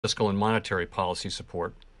fiscal and monetary policy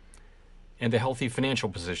support, and the healthy financial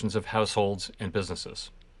positions of households and businesses.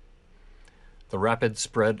 The rapid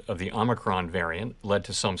spread of the Omicron variant led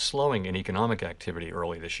to some slowing in economic activity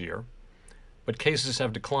early this year, but cases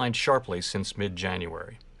have declined sharply since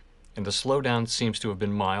mid-January, and the slowdown seems to have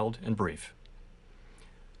been mild and brief.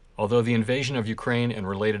 Although the invasion of Ukraine and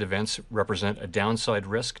related events represent a downside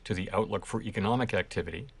risk to the outlook for economic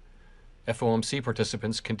activity, FOMC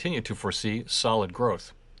participants continue to foresee solid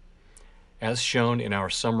growth. As shown in our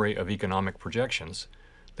summary of economic projections,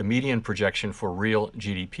 the median projection for real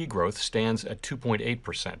GDP growth stands at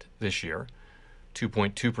 2.8% this year,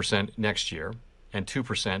 2.2% next year, and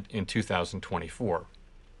 2% in 2024.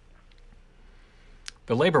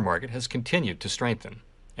 The labor market has continued to strengthen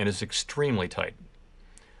and is extremely tight.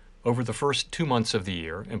 Over the first 2 months of the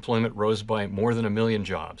year, employment rose by more than 1 million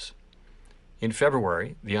jobs. In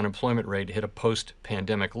February, the unemployment rate hit a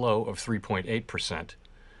post-pandemic low of 3.8%,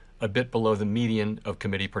 a bit below the median of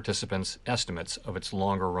committee participants' estimates of its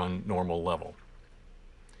longer-run normal level.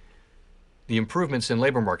 The improvements in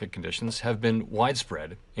labor market conditions have been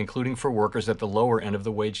widespread, including for workers at the lower end of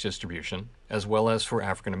the wage distribution, as well as for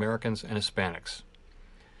African Americans and Hispanics.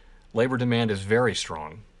 Labor demand is very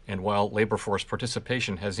strong, and while labor force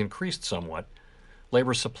participation has increased somewhat,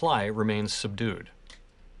 labor supply remains subdued.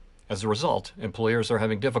 As a result, employers are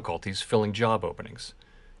having difficulties filling job openings,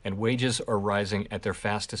 and wages are rising at their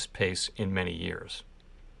fastest pace in many years.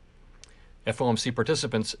 FOMC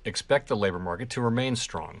participants expect the labor market to remain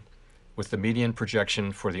strong, with the median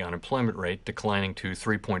projection for the unemployment rate declining to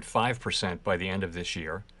 3.5% by the end of this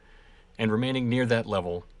year and remaining near that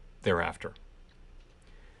level thereafter.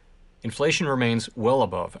 Inflation remains well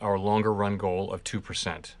above our longer-run goal of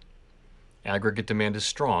 2%. Aggregate demand is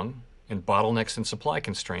strong, and bottlenecks and supply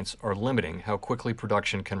constraints are limiting how quickly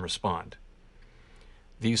production can respond.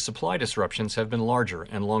 These supply disruptions have been larger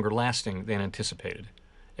and longer lasting than anticipated,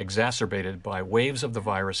 exacerbated by waves of the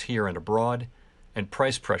virus here and abroad, and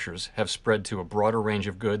price pressures have spread to a broader range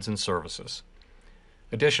of goods and services.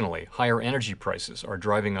 Additionally, higher energy prices are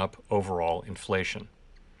driving up overall inflation.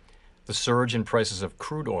 The surge in prices of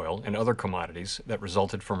crude oil and other commodities that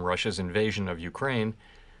resulted from Russia's invasion of Ukraine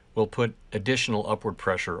will put additional upward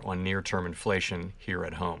pressure on near-term inflation here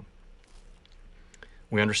at home.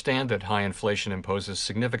 We understand that high inflation imposes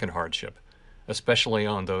significant hardship, especially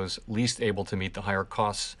on those least able to meet the higher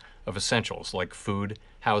costs of essentials like food,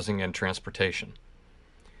 housing, and transportation.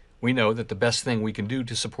 We know that the best thing we can do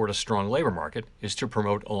to support a strong labor market is to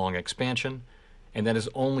promote along expansion, and that is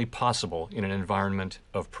only possible in an environment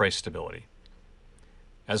of price stability.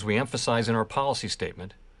 As we emphasize in our policy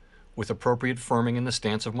statement, with appropriate firming in the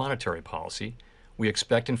stance of monetary policy, we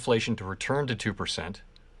expect inflation to return to 2%,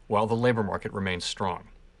 while the labor market remains strong.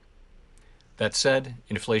 That said,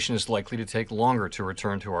 inflation is likely to take longer to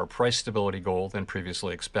return to our price stability goal than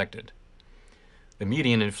previously expected. The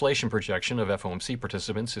median inflation projection of FOMC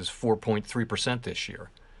participants is 4.3% this year,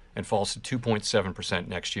 and falls to 2.7%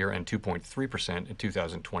 next year and 2.3% in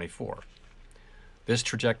 2024. This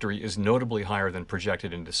trajectory is notably higher than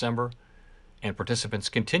projected in December, and participants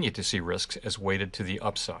continue to see risks as weighted to the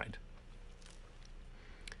upside.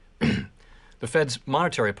 The Fed's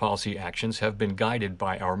monetary policy actions have been guided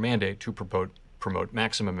by our mandate to promote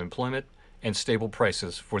maximum employment and stable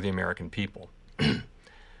prices for the American people.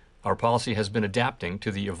 Our policy has been adapting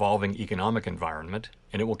to the evolving economic environment,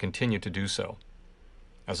 and it will continue to do so.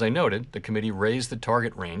 As I noted, the committee raised the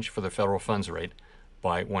target range for the federal funds rate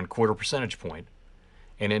by 1/4 percentage point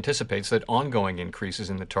and anticipates that ongoing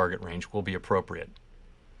increases in the target range will be appropriate.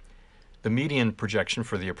 The median projection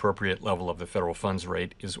for the appropriate level of the federal funds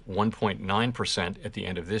rate is 1.9% at the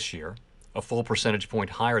end of this year, a full percentage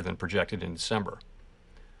point higher than projected in December.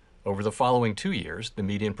 Over the following 2 years, the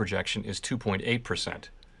median projection is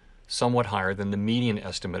 2.8%, somewhat higher than the median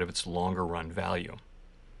estimate of its longer-run value.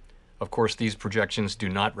 Of course, these projections do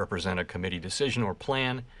not represent a committee decision or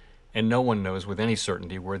plan, and no one knows with any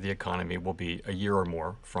certainty where the economy will be a year or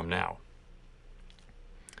more from now.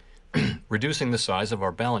 Reducing the size of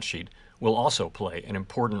our balance sheet will also play an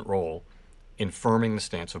important role in firming the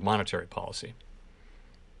stance of monetary policy.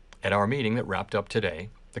 At our meeting that wrapped up today,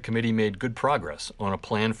 the committee made good progress on a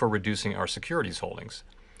plan for reducing our securities holdings,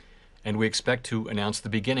 and we expect to announce the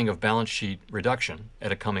beginning of balance sheet reduction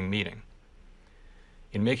at a coming meeting.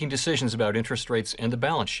 In making decisions about interest rates and the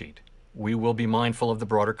balance sheet, we will be mindful of the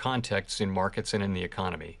broader context in markets and in the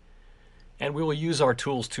economy, and we will use our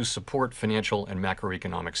tools to support financial and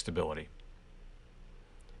macroeconomic stability.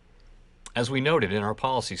 As we noted in our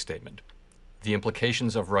policy statement, the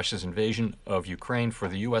implications of Russia's invasion of Ukraine for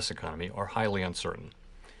the U.S. economy are highly uncertain.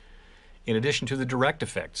 In addition to the direct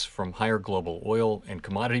effects from higher global oil and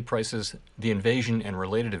commodity prices, the invasion and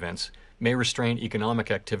related events may restrain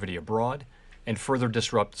economic activity abroad and further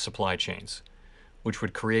disrupt supply chains, which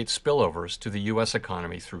would create spillovers to the U.S.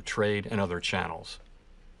 economy through trade and other channels.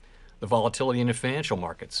 The volatility in the financial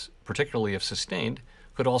markets, particularly if sustained,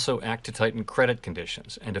 could also act to tighten credit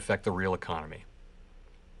conditions and affect the real economy.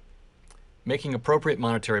 Making appropriate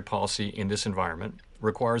monetary policy in this environment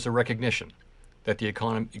requires a recognition that the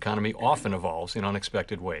economy often evolves in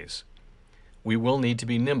unexpected ways. We will need to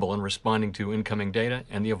be nimble in responding to incoming data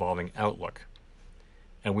and the evolving outlook.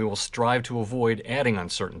 And we will strive to avoid adding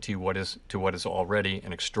uncertainty to what is already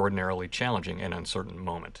an extraordinarily challenging and uncertain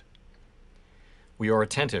moment. We are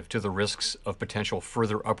attentive to the risks of potential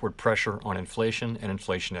further upward pressure on inflation and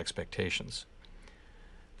inflation expectations.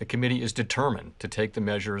 The committee is determined to take the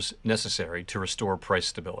measures necessary to restore price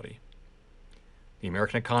stability. The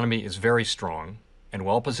American economy is very strong and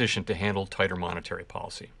well positioned to handle tighter monetary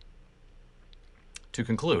policy. To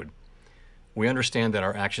conclude, we understand that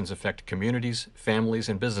our actions affect communities, families,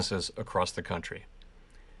 and businesses across the country.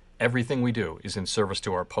 Everything we do is in service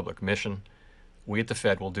to our public mission. We at the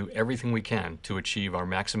Fed will do everything we can to achieve our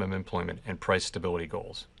maximum employment and price stability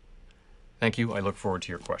goals. Thank you. I look forward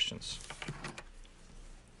to your questions.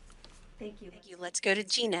 Thank you. Let's go to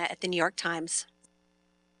Gina at the New York Times.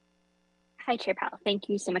 Hi, Chair Powell. Thank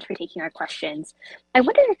you so much for taking our questions. I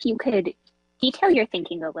wonder if you could detail your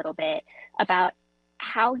thinking a little bit about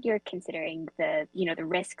how you're considering the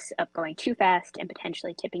risks of going too fast and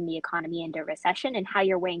potentially tipping the economy into recession, and how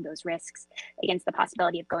you're weighing those risks against the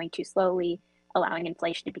possibility of going too slowly, allowing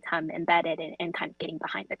inflation to become embedded and kind of getting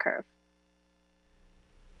behind the curve.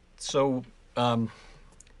 So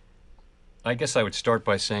I guess I would start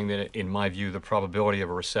by saying that in my view, the probability of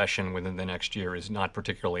a recession within the next year is not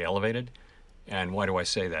particularly elevated. And why do I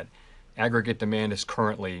say that? Aggregate demand is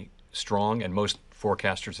currently strong, and most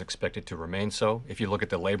forecasters expect it to remain so. If you look at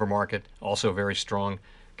the labor market, also very strong,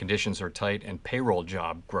 conditions are tight, and payroll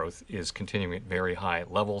job growth is continuing at very high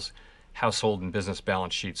levels. Household and business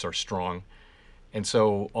balance sheets are strong. And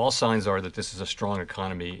so all signs are that this is a strong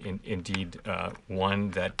economy, indeed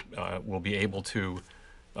one that will be able to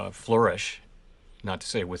flourish, not to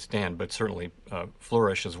say withstand, but certainly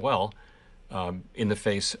flourish as well in the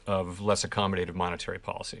face of less accommodative monetary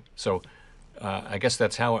policy. So I guess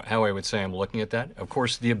that's how I would say I'm looking at that. Of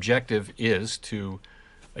course, the objective is to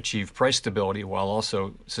achieve price stability while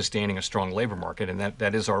also sustaining a strong labor market, and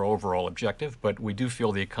that is our overall objective. But we do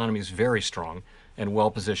feel the economy is very strong and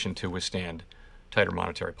well positioned to withstand tighter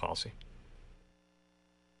monetary policy.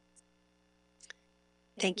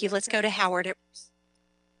 Thank you. Let's go to Howard.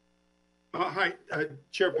 Hi,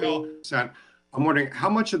 Chair Powell. I'm wondering, how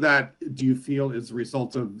much of that do you feel is a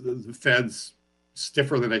result of the Fed's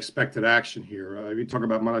stiffer than expected action here? You talk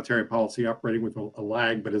about monetary policy operating with a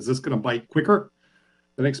lag, but is this going to bite quicker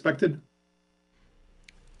than expected?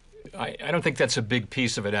 I don't think that's a big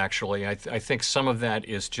piece of it, actually. I think some of that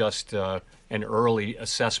is just an early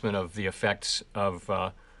assessment of the effects of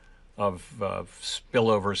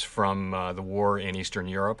spillovers from the war in Eastern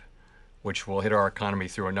Europe, which will hit our economy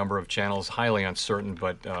through a number of channels, highly uncertain,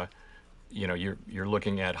 but you're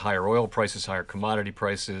looking at higher oil prices, higher commodity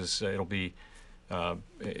prices. It'll be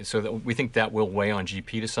so that we think that will weigh on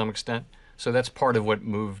GP to some extent. So that's part of what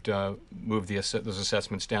moved those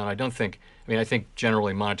assessments down. I think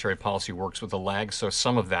generally monetary policy works with a lag, so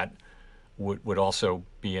some of that would also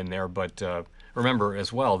be in there. But remember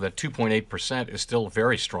as well that 2.8% is still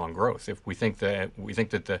very strong growth. If we think that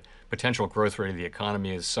the potential growth rate of the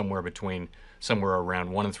economy is somewhere around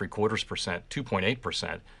 1.75%,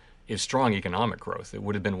 2.8% is strong economic growth. It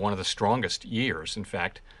would have been one of the strongest years, in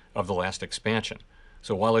fact, of the last expansion.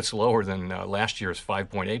 So while it's lower than last year's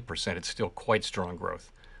 5.8%, it's still quite strong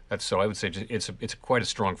growth. So I would say it's quite a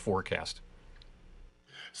strong forecast.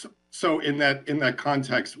 So in that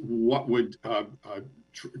context, what would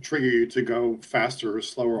trigger you to go faster or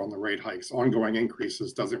slower on the rate hikes? Ongoing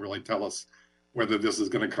increases doesn't really tell us whether this is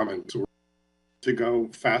going to come into to go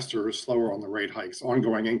faster or slower on the rate hikes.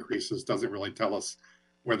 Ongoing increases doesn't really tell us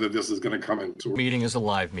whether this is going to come into. Meeting is a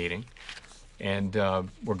live meeting, and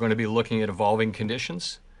we're going to be looking at evolving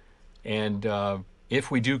conditions. And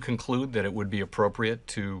if we do conclude that it would be appropriate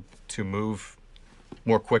to move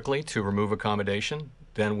more quickly to remove accommodation,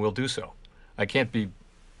 then we'll do so. I can't be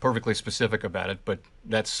perfectly specific about it, but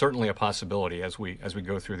that's certainly a possibility as we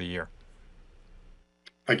go through the year.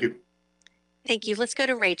 Thank you. Thank you. Let's go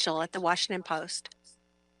to Rachel at the Washington Post.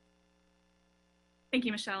 Thank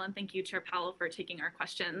you, Michelle, and thank you, Chair Powell, for taking our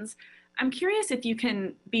questions. I'm curious if you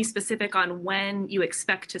can be specific on when you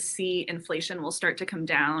expect to see inflation will start to come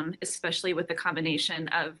down, especially with the combination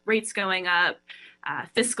of rates going up,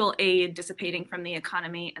 fiscal aid dissipating from the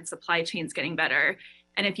economy, and supply chains getting better.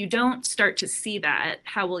 And if you don't start to see that,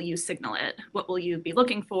 how will you signal it? What will you be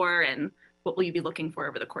looking for, and what will you be looking for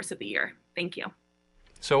over the course of the year? Thank you.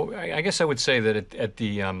 So I guess I would say that at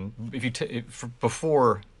the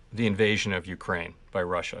before the invasion of Ukraine by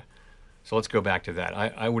Russia. So let's go back to that.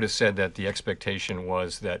 I would have said that the expectation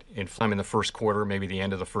was that in the first quarter, maybe the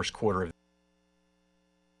end of the first quarter of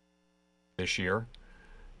this year,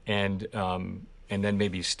 and then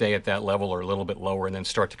maybe stay at that level or a little bit lower, and then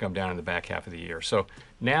start to come down in the back half of the year. So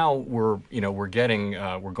now we're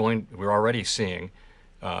already seeing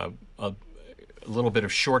a little bit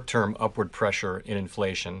of short-term upward pressure in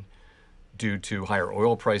inflation due to higher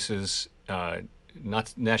oil prices.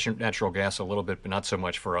 Not natural gas a little bit, but not so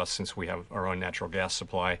much for us since we have our own natural gas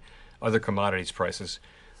supply, other commodities prices.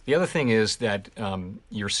 The other thing is that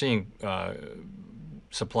you're seeing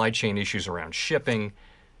supply chain issues around shipping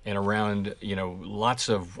and around, lots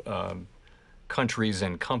of countries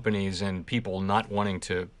and companies and people not wanting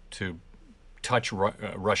to touch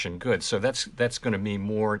Russian goods. So that's going to be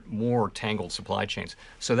more tangled supply chains.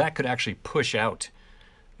 So that could actually push out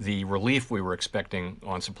the relief we were expecting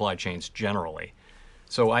on supply chains generally.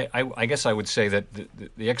 So I guess I would say that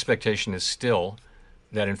the expectation is still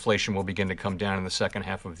that inflation will begin to come down in the second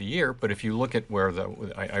half of the year. But if you look at where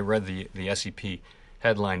I read the SEP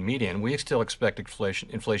headline median, we still expect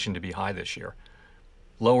inflation to be high this year,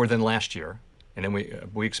 lower than last year. And then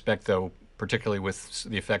we expect, though, particularly with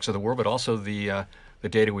the effects of the war, but also the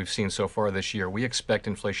data we've seen so far this year, we expect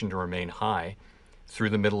inflation to remain high through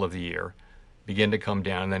the middle of the year, begin to come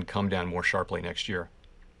down, and then come down more sharply next year.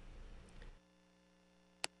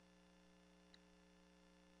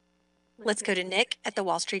 Let's go to Nick at the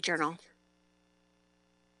Wall Street Journal.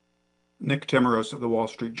 Nick Timmeros of the Wall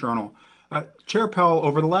Street Journal. Chair Powell,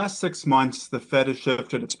 over the last 6 months, the Fed has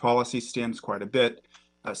shifted its policy stance quite a bit.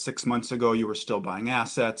 6 months ago, you were still buying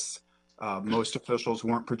assets. Most officials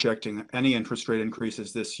weren't projecting any interest rate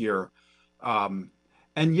increases this year. And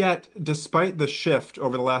yet, despite the shift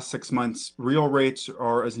over the last 6 months, real rates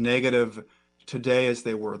are as negative today as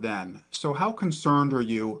they were then. So how concerned are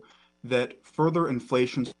you that further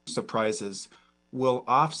inflation surprises will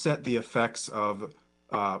offset the effects of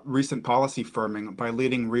recent policy firming by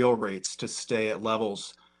leading real rates to stay at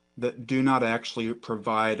levels that do not actually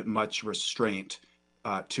provide much restraint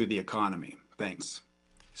to the economy? Thanks.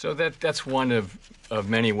 So that's one of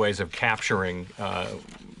many ways of capturing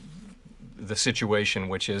the situation,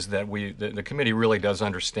 which is that the committee really does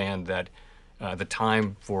understand that the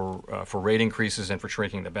time for rate increases and for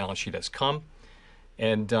shrinking the balance sheet has come.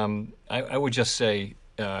 And I would just say,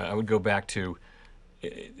 I would go back to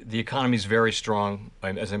the economy is very strong,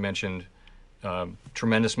 as I mentioned,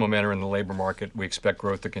 tremendous momentum in the labor market. We expect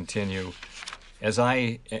growth to continue.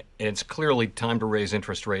 It's clearly time to raise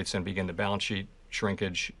interest rates and begin the balance sheet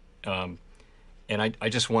shrinkage. And I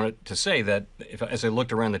just wanted to say that as I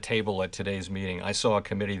looked around the table at today's meeting, I saw a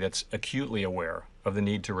committee that's acutely aware of the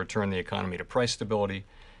need to return the economy to price stability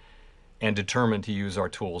and determined to use our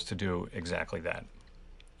tools to do exactly that.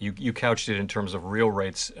 You couched it in terms of real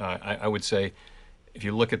rates. I would say if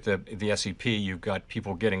you look at the SEP, you've got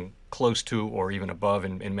people getting close to or even above,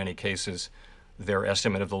 in many cases, their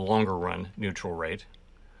estimate of the longer run neutral rate.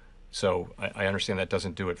 So I understand that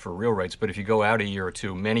doesn't do it for real rates, but if you go out a year or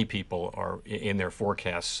two, many people are in their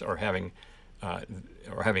forecasts are having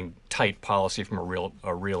tight policy from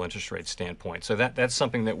a real interest rate standpoint. So that's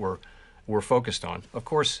something that we're focused on. Of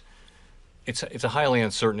course, it's a highly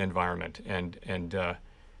uncertain environment, and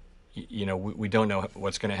we don't know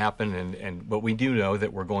what's going to happen, but we do know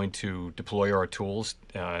that we're going to deploy our tools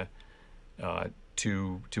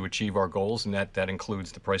to achieve our goals, and that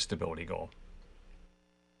includes the price stability goal.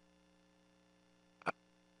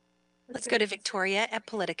 Let's go to Victoria at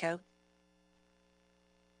Politico.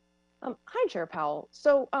 Hi, Chair Powell.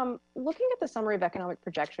 So looking at the summary of economic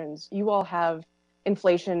projections, you all have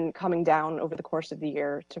inflation coming down over the course of the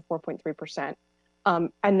year to 4.3%.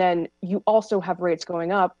 And then you also have rates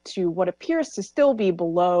going up to what appears to still be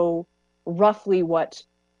below roughly what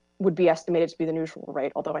would be estimated to be the neutral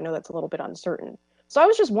rate, although I know that's a little bit uncertain. So I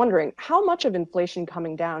was just wondering, how much of inflation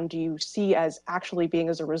coming down do you see as actually being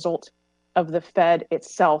as a result of the Fed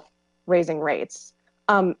itself raising rates?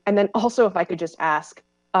 And then also, if I could just ask,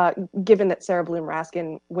 given that Sarah Bloom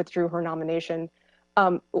Raskin withdrew her nomination,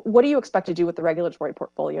 what do you expect to do with the regulatory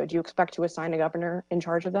portfolio? Do you expect to assign a governor in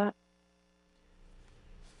charge of that?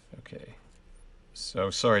 Okay. So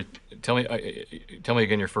sorry, tell me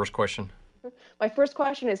again your first question. My first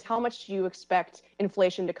question is, how much do you expect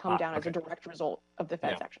inflation to come down as a Okay. direct result of the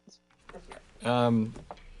Fed's actions this year?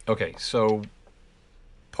 Okay, so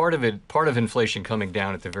part of inflation coming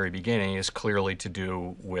down at the very beginning is clearly to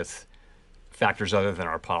do with factors other than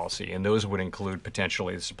our policy, and those would include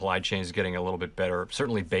potentially the supply chains getting a little bit better.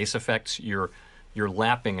 Certainly, base effects. You're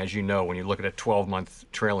lapping, as you know, when you look at a 12-month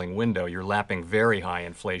trailing window, you're lapping very high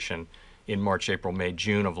inflation in March, April, May,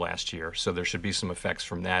 June of last year. So there should be some effects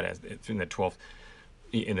from that in the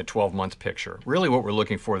 12-month picture. Really, what we're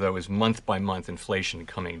looking for though is month by month inflation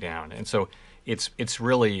coming down, and so it's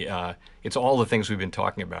really it's all the things we've been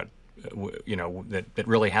talking about, that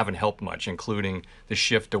really haven't helped much, including the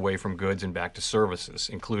shift away from goods and back to services,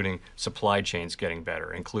 including supply chains getting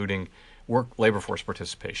better, including labor force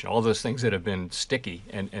participation, all those things that have been sticky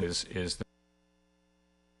and is the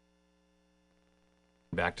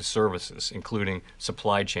back to services, including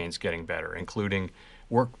supply chains getting better, including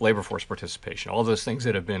labor force participation, all those things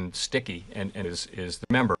that have been sticky and is the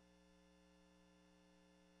member.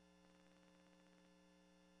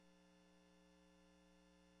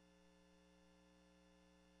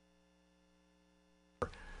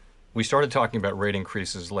 We started talking about rate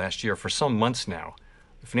increases last year. For some months now,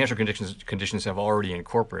 the financial conditions have already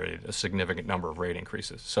incorporated a significant number of rate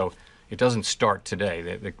increases. So it doesn't start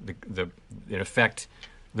today. In effect,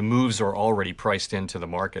 the moves are already priced into the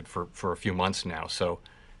market for a few months now. So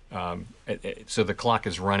so the clock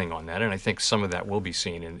is running on that, and I think some of that will be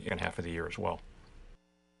seen in half of the year as well.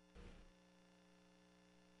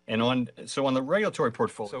 And on the regulatory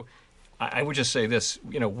portfolio, so I would just say this: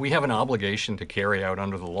 we have an obligation to carry out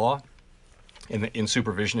under the law, in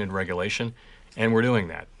supervision and regulation, and we're doing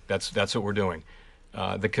that. That's what we're doing.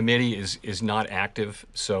 The committee is not active,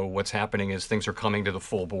 so what's happening is things are coming to the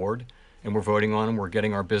full board, and we're voting on them. We're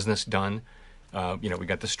getting our business done. We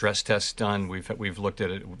got the stress tests done. We've looked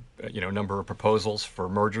at a number of proposals for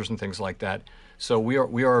mergers and things like that. So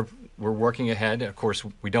we're working ahead. Of course,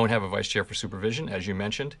 we don't have a vice chair for supervision, as you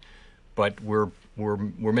mentioned, but we're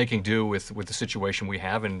making do with the situation we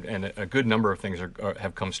have, and a good number of things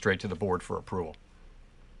have come straight to the board for approval.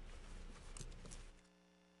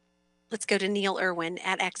 Let's go to Neil Irwin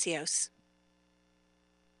at Axios.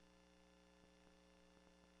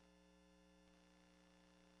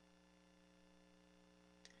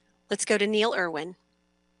 Let's go to Neil Irwin.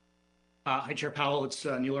 Hi, Chair Powell. It's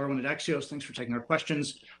Neil Irwin at Axios. Thanks for taking our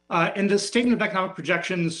questions. In the Statement of Economic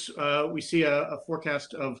Projections, we see a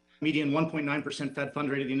forecast of median 1.9% Fed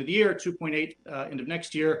fund rate at the end of the year, 2.8 end of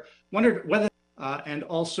next year. Wondered whether, and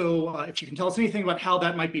also if you can tell us anything about how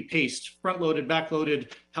that might be paced, front-loaded,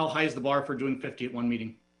 back-loaded, how high is the bar for doing 50 at one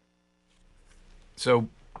meeting? So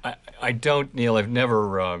I don't, Neil, I've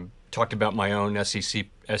never talked about my own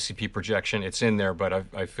SCP projection. It's in there, but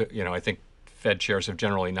I think Fed chairs have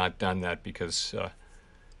generally not done that because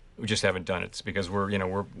we just haven't done it. It's because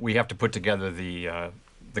we have to put together the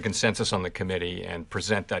consensus on the committee and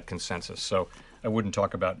present that consensus. So I wouldn't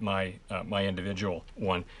talk about my individual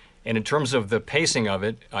one. And in terms of the pacing of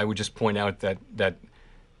it, I would just point out that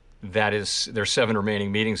there's 7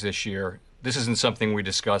 remaining meetings this year. This isn't something we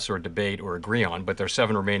discuss or debate or agree on, but there's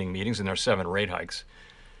 7 remaining meetings and there's 7 rate hikes.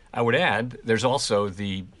 I would add there's also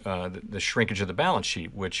the shrinkage of the balance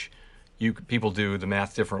sheet, which people do the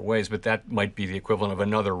math different ways, but that might be the equivalent of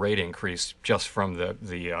another rate increase just from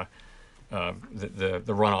the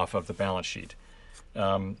runoff of the balance sheet.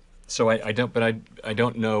 So I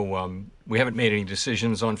don't know. We haven't made any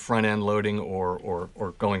decisions on front end loading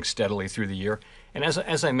or going steadily through the year. And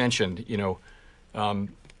as I mentioned,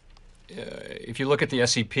 if you look at the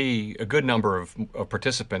SEP, a good number of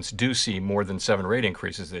participants do see more than 7 rate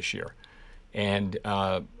increases this year. And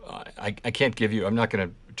I can't give you, I'm not going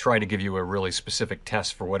to try to give you a really specific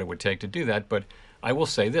test for what it would take to do that, but I will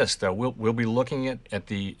say this, though. We'll be looking at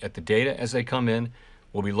the data as they come in.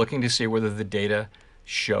 We'll be looking to see whether the data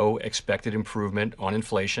show expected improvement on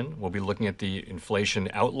inflation. We'll be looking at the inflation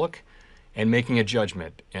outlook and making a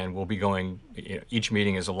judgment. And we'll be going, each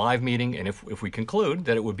meeting is a live meeting, and if we conclude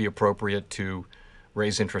that it would be appropriate to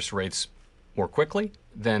raise interest rates more quickly,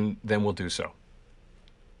 then we'll do so.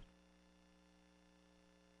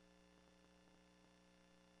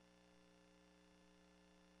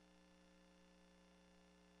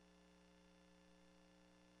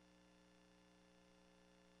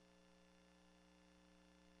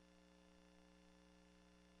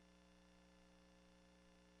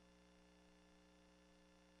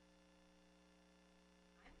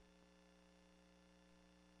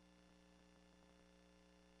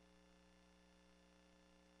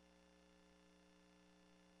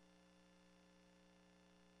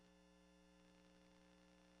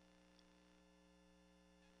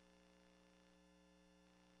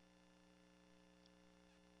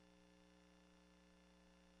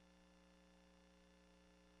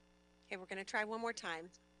 Okay, we're going to try one more time.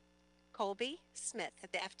 Colby Smith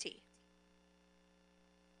at the FT.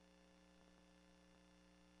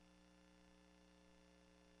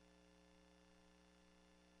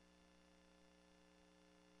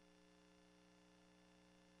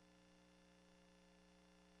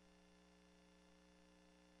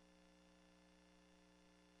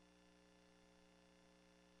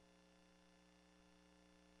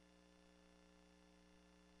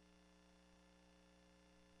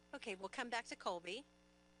 Okay, we'll come back to Colby.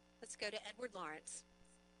 Let's go to Edward Lawrence.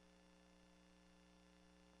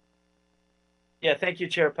 Yeah, thank you,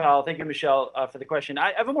 Chair Powell. Thank you, Michelle, for the question.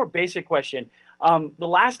 I have a more basic question. The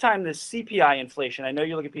last time the CPI inflation, I know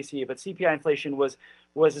you look at PCE, but CPI inflation was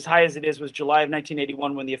as high as it is was July of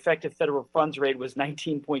 1981 when the effective federal funds rate was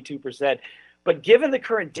 19.2%. But given the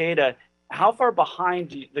current data, how far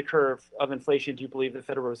behind the curve of inflation do you believe the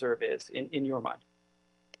Federal Reserve is in your mind?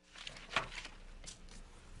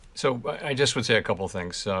 So I just would say a couple of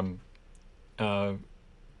things.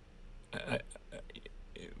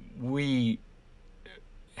 We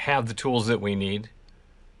have the tools that we need,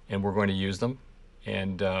 and we're going to use them.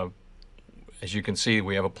 And as you can see,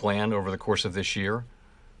 we have a plan over the course of this year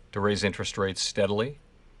to raise interest rates steadily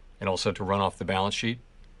and also to run off the balance sheet.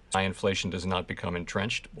 High inflation does not become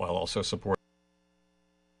entrenched while also supporting.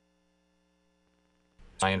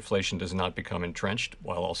 High inflation does not become entrenched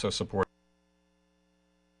while also supporting.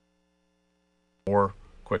 More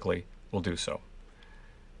quickly will do so.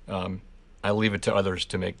 I leave it to others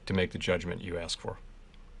to make the judgment you ask for.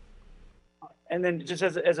 And then just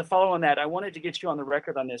as a follow on that, I wanted to get you on the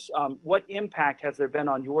record on this. What impact has there been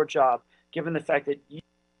on your job, given the fact that you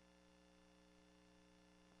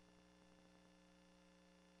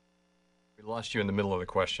We lost you in the middle of the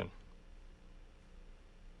question.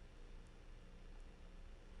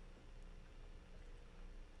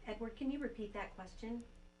 Edward, can you repeat that question?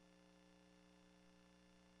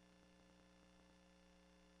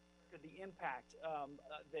 the impact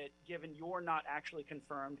that given you're not actually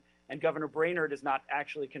confirmed and Governor Brainerd is not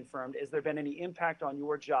actually confirmed, has there been any impact on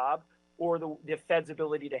your job or the Fed's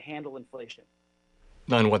ability to handle inflation?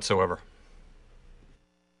 None whatsoever.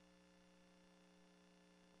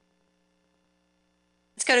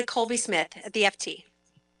 Let's go to Colby Smith at the FT.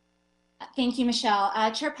 Thank you, Michelle.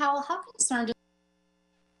 Chair Powell, how concerned?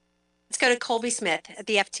 Let's go to Colby Smith at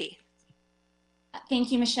the FT.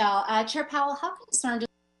 Thank you, Michelle. Chair Powell, how concerned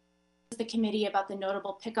is the committee about the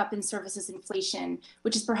notable pickup in services inflation,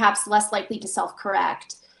 which is perhaps less likely to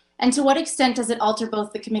self-correct? And to what extent does it alter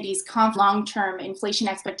both the committee's long-term inflation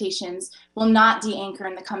expectations will not de-anchor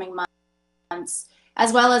in the coming months,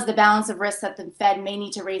 as well as the balance of risks that the Fed may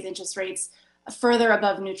need to raise interest rates further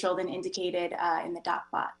above neutral than indicated in the dot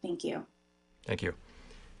plot? Thank you. Thank you.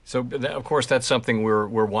 So, of course, that's something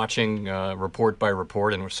we're watching report by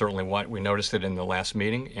report, and we noticed it in the last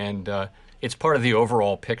meeting, and it's part of the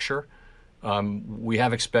overall picture. We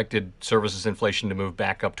have expected services inflation to move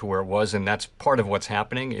back up to where it was, and that's part of what's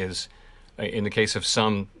happening. Is in the case of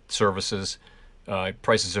some services,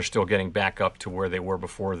 prices are still getting back up to where they were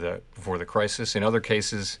before the crisis. In other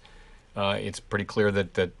cases, it's pretty clear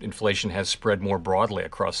that inflation has spread more broadly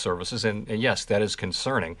across services, and yes, that is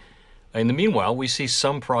concerning. In the meanwhile, we see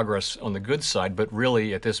some progress on the goods side, but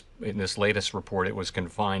really in this latest report, it was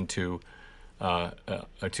confined to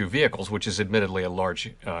vehicles, which is admittedly a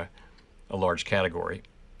large category.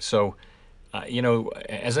 So,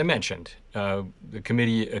 as I mentioned, the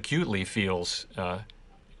committee acutely feels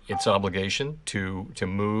its obligation to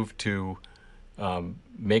move to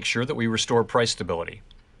make sure that we restore price stability,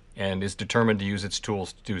 and is determined to use its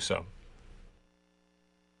tools to do so.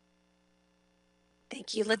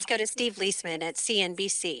 Thank you. Let's go to Steve Leisman at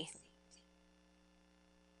CNBC.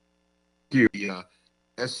 Thank you.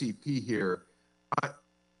 SCP here.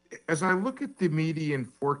 As I look at the median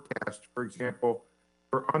forecast, for example,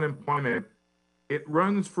 for unemployment, it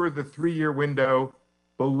runs for the 3-year window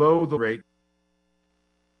below the rate.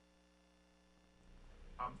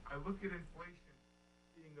 I look at inflation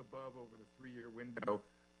being above over the 3-year window,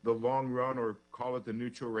 the long run, or call it the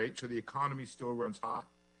neutral rate, so the economy still runs hot.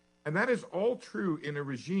 And that is all true in a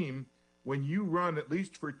regime when you run, at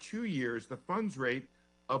least for 2 years, the funds rate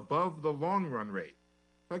above the long run rate.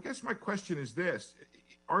 So I guess my question is this: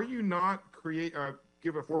 are you not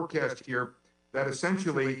give a forecast here that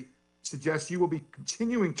essentially suggests you will be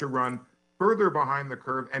continuing to run further behind the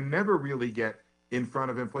curve and never really get in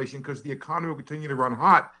front of inflation because the economy will continue to run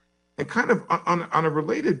hot? And kind of on a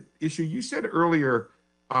related issue, you said earlier,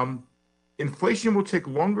 inflation will take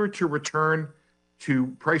longer to return to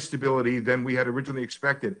price stability than we had originally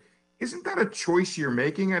expected. Isn't that a choice you're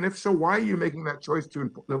making? And if so, why are you making that choice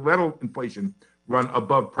to let inflation run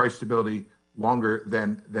above price stability longer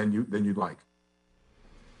than you'd like.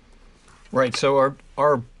 Right. So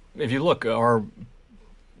our if you look,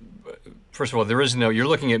 first of all, there is no, you're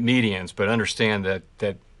looking at medians, but understand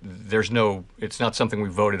that there's no, it's not something we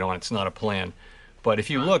voted on. It's not a plan. But if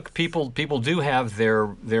you look, people do have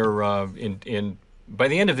their in by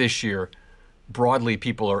the end of this year, broadly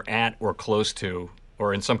people are at or close to,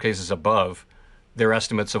 or in some cases above, their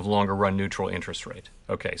estimates of longer run neutral interest rate.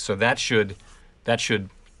 Okay, so that should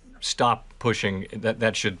stop pushing,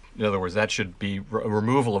 that should, in other words, that should be a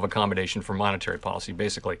removal of accommodation for monetary policy,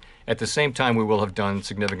 basically. At the same time, we will have done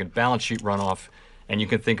significant balance sheet runoff, and you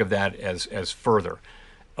can think of that as further.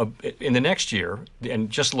 In the next year, and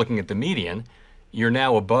just looking at the median, you're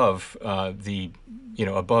now above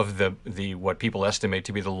above the what people estimate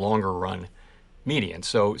to be the longer run median.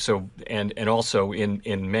 So and also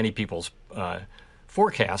in many people's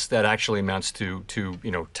forecasts, that actually amounts to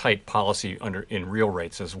tight policy in real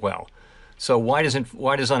rates as well. So why does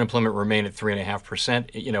unemployment remain at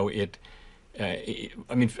 3.5%?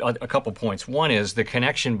 I mean, a couple points. One is the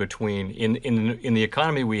connection between in the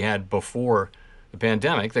economy we had before the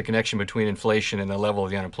pandemic, the connection between inflation and the level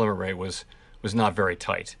of the unemployment rate was not very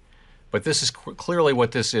tight. But this is clearly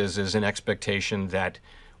what this is an expectation that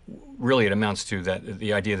really it amounts to that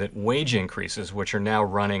the idea that wage increases, which are now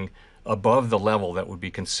running above the level that would be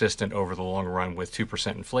consistent over the long run with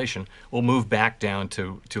 2% inflation, will move back down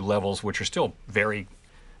to levels which are still very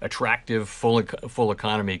attractive, full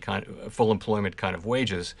economy full employment kind of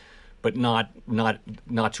wages, but not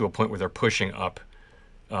to a point where they're pushing up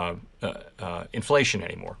inflation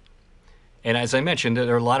anymore. And as I mentioned,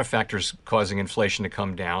 there are a lot of factors causing inflation to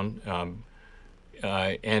come down.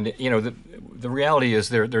 And the reality is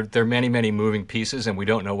there are many moving pieces, and we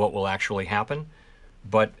don't know what will actually happen.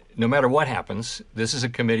 But no matter what happens, this is a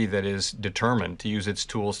committee that is determined to use its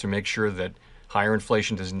tools to make sure that higher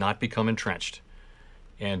inflation does not become entrenched.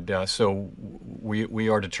 And so we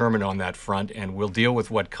are determined on that front, and we'll deal with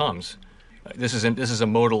what comes. This is a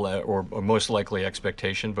modal or most likely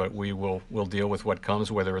expectation, but we'll deal with what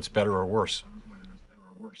comes, whether it's better or worse.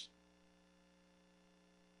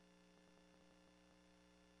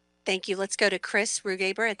 Thank you. Let's go to Chris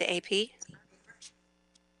Rugaber at the AP.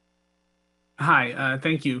 Hi,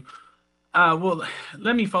 thank you. Well,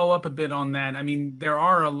 let me follow up a bit on that. I mean, there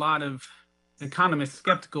are a lot of economists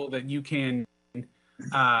skeptical that you can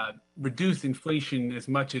reduce inflation as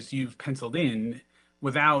much as you've penciled in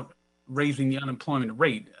without raising the unemployment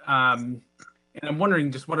rate. And I'm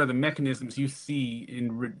wondering just what are the mechanisms you see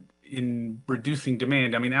in reducing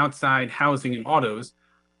demand? I mean, outside housing and autos,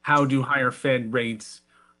 how do higher Fed rates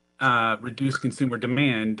reduce consumer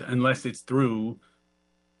demand unless it's through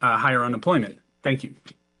higher unemployment? Thank you.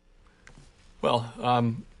 Well,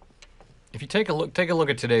 if you take a look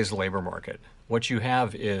at today's labor market, what you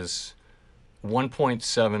have is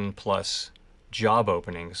 1.7 plus job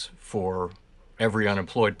openings for every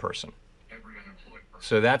unemployed person.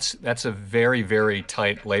 So that's a very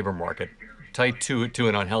tight labor market, tight to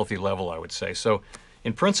an unhealthy level, I would say. So,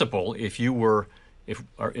 in principle, if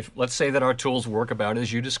let's say that our tools work about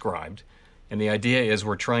as you described, and the idea is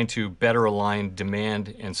we're trying to better align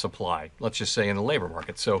demand and supply, let's just say in the labor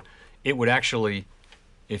market. So it would actually,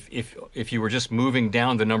 if you were just moving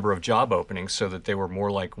down the number of job openings so that they were more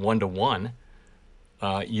like 1-to-1,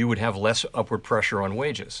 you would have less upward pressure on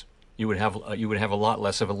wages. You would have a lot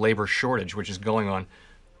less of a labor shortage, which is going on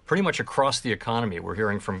pretty much across the economy. We're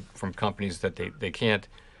hearing from companies that they can't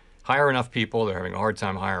hire enough people. They're having a hard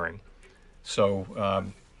time hiring.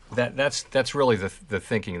 So that's really the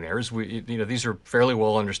thinking there. Is these are fairly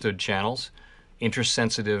well understood channels, interest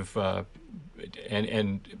sensitive,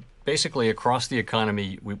 and basically across the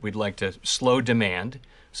economy we'd like to slow demand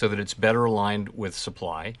so that it's better aligned with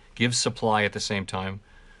supply, give supply at the same time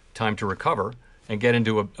to recover, and get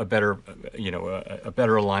into a better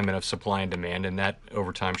alignment of supply and demand, and that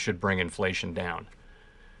over time should bring inflation down.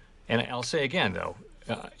 And I'll say again though,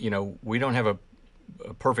 we don't have a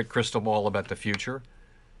perfect crystal ball about the future,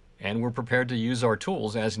 and we're prepared to use our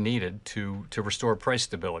tools as needed to restore price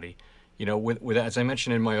stability. With as I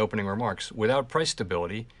mentioned in my opening remarks, without price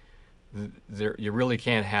stability, you really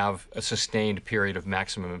can't have a sustained period of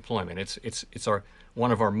maximum employment. It's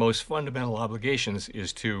one of our most fundamental obligations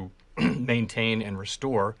is to maintain and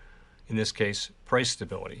restore, in this case, price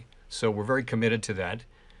stability. So we're very committed to that.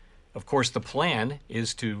 Of course, the plan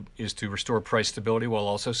is to restore price stability while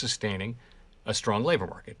also sustaining a strong labor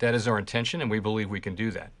market. That is our intention, and we believe we can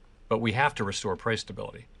do that. But we have to restore price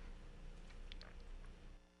stability.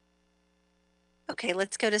 Okay,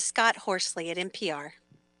 let's go to Scott Horsley at NPR.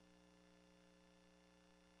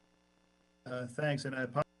 Thanks, and I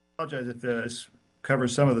apologize if this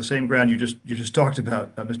covers some of the same ground you just talked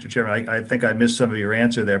about, Mr. Chairman. I think I missed some of your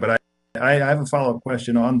answer there, but I have a follow-up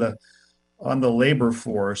question on the labor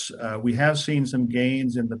force. We have seen some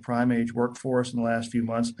gains in the prime age workforce in the last few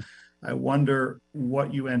months. I wonder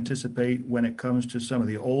what you anticipate when it comes to some of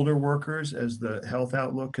the older workers as the health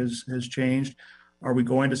outlook has changed. Are we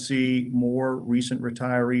going to see more recent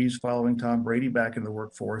retirees following Tom Brady back in the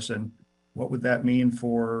workforce? And what would that mean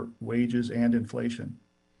for wages and inflation?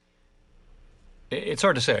 It's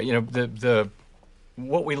hard to say. You know, the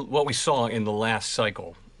what we saw in the last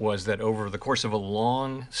cycle was that over the course of a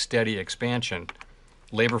long, steady expansion,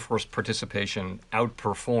 labor force participation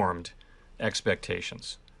outperformed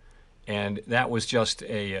expectations. And that was just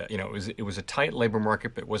it was a tight labor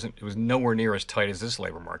market, but it was nowhere near as tight as this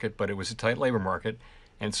labor market, but it was a tight labor market.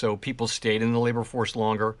 And so people stayed in the labor force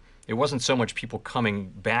longer. It wasn't so much people coming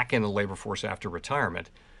back in the labor force after retirement.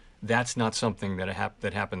 That's not something that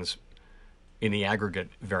happens in the aggregate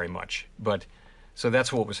very much. But so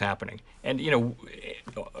that's what was happening. And, you know,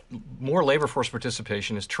 more labor force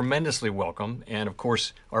participation is tremendously welcome. And of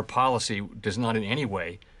course, our policy does not in any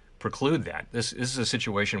way preclude that. This is a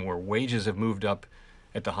situation where wages have moved up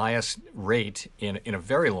at the highest rate in a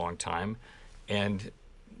very long time. And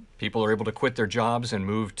people are able to quit their jobs and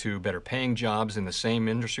move to better paying jobs in the same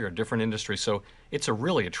industry or different industry. So it's a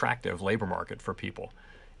really attractive labor market for people.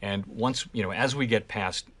 And once, you know, as we get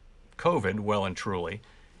past COVID, well and truly,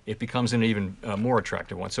 it becomes an even more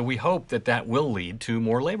attractive one. So we hope that that will lead to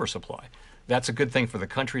more labor supply. That's a good thing for the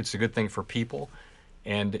country. It's a good thing for people,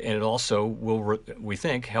 and it also will, we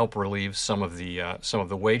think, help relieve some of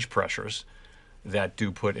the wage pressures that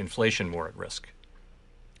do put inflation more at risk.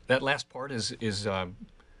 That last part is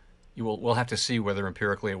we'll have to see whether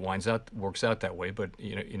empirically it works out that way. But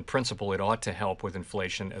you know, in principle, it ought to help with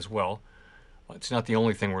inflation as well. It's not the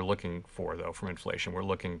only thing we're looking for, though, from inflation. We're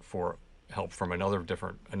looking for help from a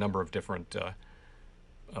number of different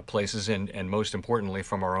places, and most importantly,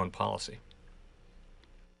 from our own policy.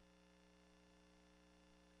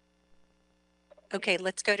 Okay,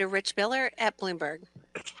 let's go to Rich Miller at Bloomberg.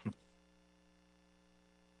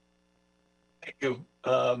 Thank you,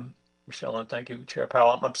 Michelle, and thank you, Chair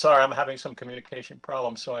Powell. I'm sorry, I'm having some communication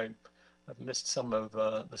problems, so I've missed some of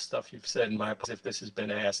the stuff you've said in my if this has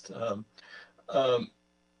been asked.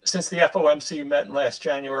 Since the FOMC met last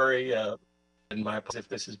January, if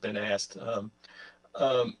this has been asked,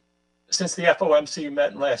 since the FOMC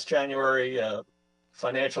met last January,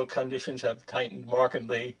 financial conditions have tightened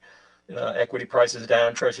markedly. Equity prices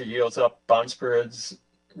down, treasury yields up, bond spreads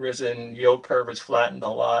risen, yield curve has flattened a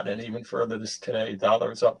lot, and even further this today,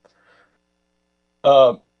 dollar is up.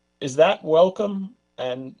 Is that welcome?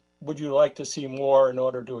 And would you like to see more in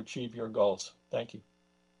order to achieve your goals? Thank you.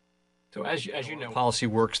 So as you know, policy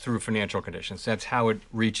works through financial conditions. That's how it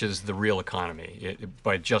reaches the real economy,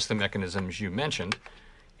 by just the mechanisms you mentioned.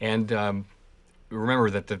 And remember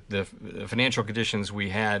that the financial conditions we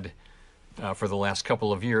had for the last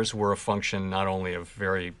couple of years were a function not only of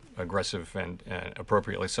very aggressive and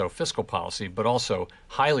appropriately so fiscal policy, but also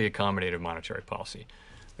highly accommodative monetary policy.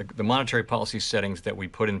 The monetary policy settings that we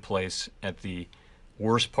put in place at the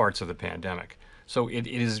worst parts of the pandemic. So it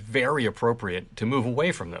is very appropriate to move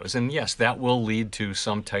away from those. And yes, that will lead to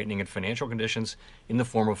some tightening in financial conditions in the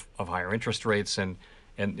form of higher interest rates and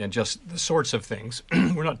just the sorts of things.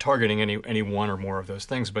 We're not targeting any one or more of those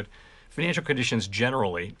things, but financial conditions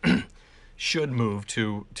generally should move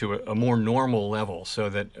to a more normal level, so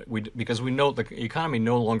that because we know the economy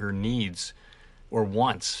no longer needs or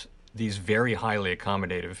wants these very highly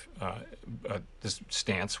accommodative this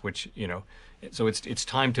stance, which, you know, so it's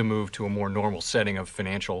time to move to a more normal setting of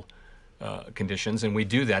financial conditions, and we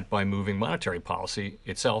do that by moving monetary policy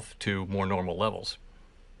itself to more normal levels.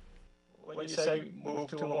 When you say move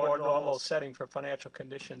to a more normal setting for financial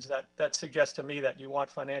conditions, that suggests to me that you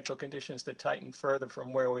want financial conditions to tighten further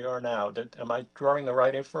from where we are now. Am I drawing the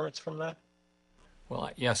right inference from that?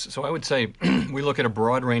 Well, yes. So I would say we look at a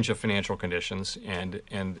broad range of financial conditions,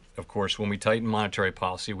 and of course, when we tighten monetary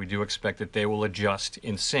policy, we do expect that they will adjust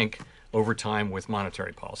in sync over time with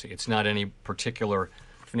monetary policy. It's not any particular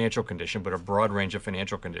financial condition, but a broad range of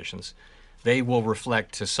financial conditions. They will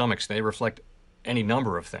reflect, to some extent, they reflect any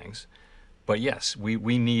number of things. But yes,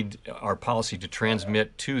 we need our policy to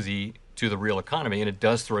transmit to the real economy, and it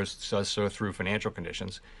does so through financial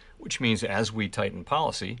conditions, which means as we tighten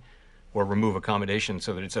policy or remove accommodation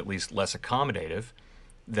so that it's at least less accommodative,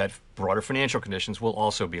 that broader financial conditions will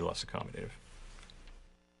also be less accommodative.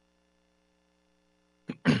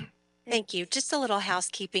 Thank you. Just a little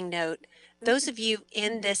housekeeping note. Those of you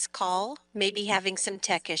in this call may be having some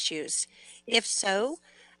tech issues. If so,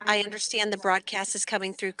 I understand the broadcast is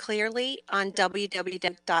coming through clearly on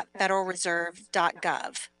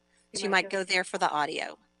www.federalreserve.gov. So you might go there for the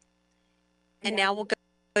audio. And now we'll go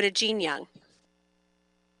to Jean Young.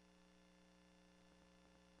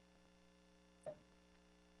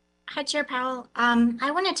 Hi, Chair Powell.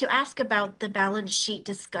 I wanted to ask about the balance sheet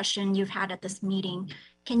discussion you've had at this meeting.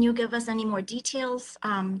 Can you give us any more details?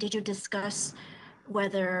 Did you discuss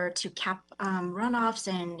whether to cap runoffs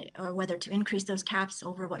or whether to increase those caps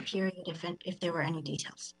over what period, if there were any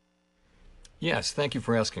details? Yes, thank you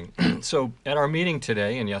for asking. So at our meeting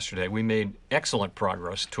today and yesterday, we made excellent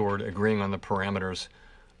progress toward agreeing on the parameters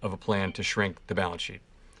of a plan to shrink the balance sheet.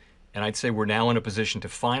 And I'd say we're now in a position to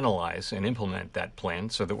finalize and implement that plan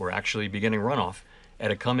so that we're actually beginning runoff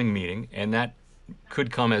at a coming meeting, and that could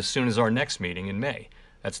come as soon as our next meeting in May.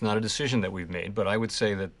 That's not a decision that we've made, but I would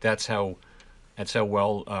say that that's how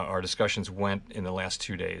well our discussions went in the last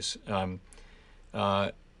 2 days.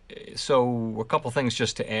 So a couple things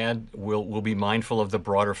just to add. We'll be mindful of the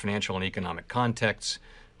broader financial and economic context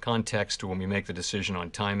when we make the decision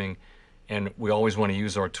on timing, and we always want to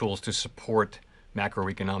use our tools to support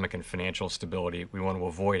macroeconomic and financial stability. We want to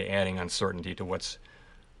avoid adding uncertainty to what's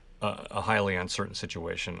a highly uncertain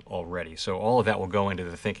situation already. So all of that will go into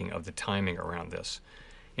the thinking of the timing around this.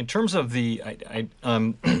 In terms of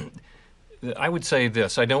I would say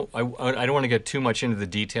this. I don't want to get too much into the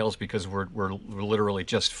details because we're literally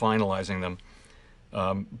just finalizing them.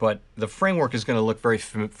 But the framework is going to look very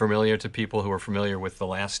familiar to people who are familiar with the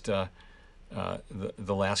last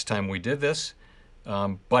time we did this.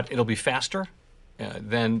 But it'll be faster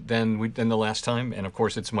than the last time, and of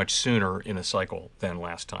course it's much sooner in the cycle than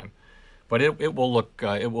last time. But it will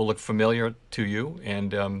look familiar to you,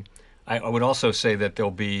 and I would also say that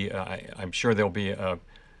there'll be I'm sure there'll be a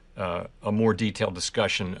more detailed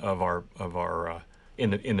discussion of our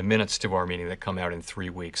in the minutes to our meeting that come out in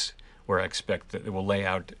 3 weeks, where I expect that it will lay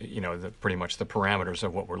out pretty much the parameters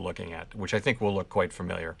of what we're looking at, which I think will look quite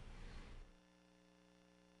familiar.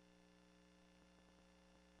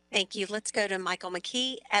 Thank you. Let's go to Michael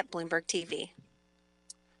McKee at Bloomberg TV.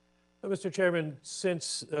 Mr. Chairman,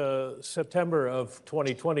 since September of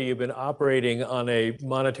 2020, you've been operating on a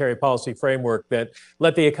monetary policy framework that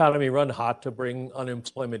let the economy run hot to bring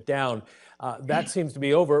unemployment down. That seems to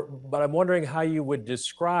be over, but I'm wondering how you would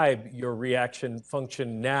describe your reaction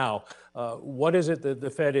function now. What is it that the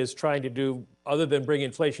Fed is trying to do other than bring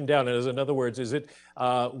inflation down? And in other words, is it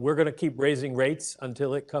we're going to keep raising rates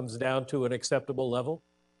until it comes down to an acceptable level?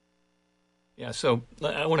 Yeah, so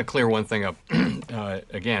I want to clear one thing up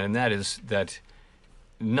again, and that is that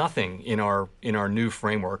nothing in our new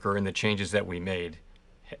framework or in the changes that we made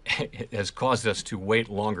has caused us to wait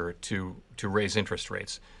longer to raise interest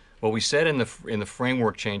rates. What we said in the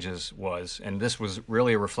framework changes was, and this was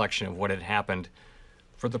really a reflection of what had happened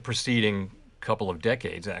for the preceding couple of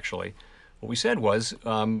decades, actually. What we said was,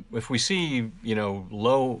 if we see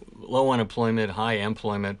low unemployment, high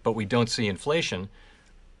employment, but we don't see inflation,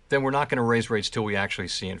 then we're not going to raise rates till we actually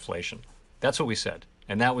see inflation. That's what we said,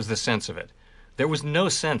 and that was the sense of it. There was no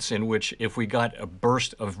sense in which if we got a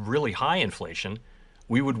burst of really high inflation,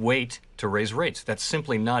 we would wait to raise rates. That's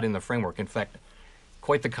simply not in the framework. In fact,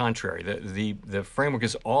 quite the contrary. The framework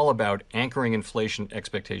is all about anchoring inflation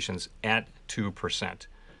expectations at 2%.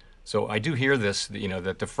 So I do hear this,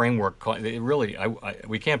 that the framework,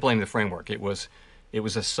 we can't blame the framework. It was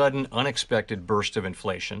a sudden, unexpected burst of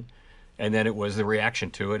inflation. And then it was the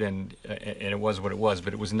reaction to it, and it was what it was.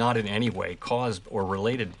 But it was not in any way caused by or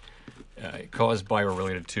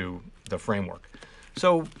related to the framework.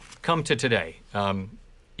 So come to today.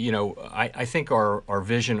 I think our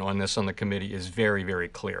vision on this on the committee is very, very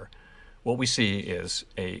clear. What we see is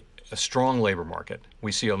a strong labor market.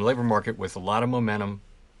 We see a labor market with a lot of momentum,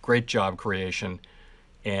 great job creation,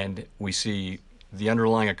 and we see the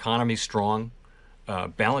underlying economy strong.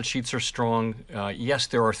 Balance sheets are strong. Yes,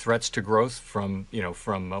 there are threats to growth from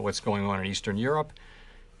what's going on in Eastern Europe,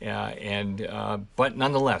 but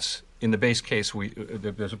nonetheless, in the base case,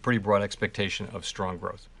 there's a pretty broad expectation of strong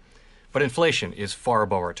growth. But inflation is far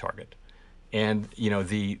above our target, and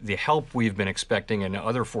the help we've been expecting and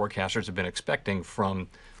other forecasters have been expecting from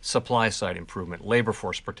supply side improvement, labor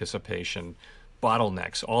force participation,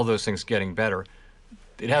 bottlenecks, all those things getting better,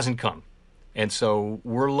 it hasn't come. And so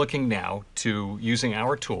we're looking now to using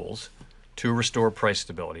our tools to restore price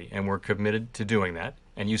stability, and we're committed to doing that.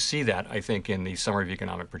 And you see that, I think, in the summary of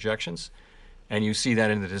economic projections, and you see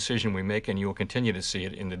that in the decision we make, and you will continue to see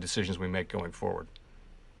it in the decisions we make going forward.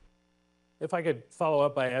 If I could follow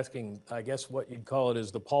up by asking, I guess what you'd call it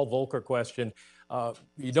is the Paul Volcker question.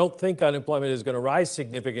 You don't think unemployment is going to rise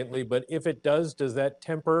significantly, but if it does that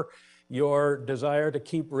temper your desire to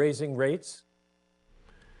keep raising rates?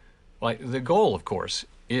 Well, the goal, of course,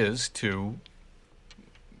 is to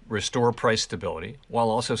restore price stability while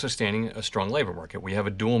also sustaining a strong labor market. We have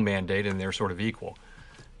a dual mandate and they're sort of equal.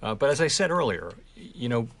 But as I said earlier,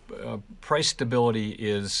 price stability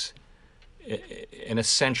is an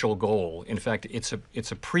essential goal. In fact, it's a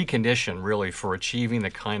precondition really for achieving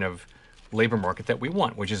the kind of labor market that we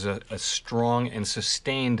want, which is a strong and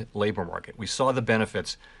sustained labor market. We saw the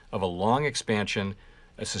benefits of a long expansion,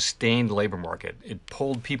 a sustained labor market. It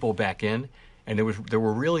pulled people back in, and there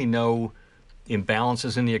were really no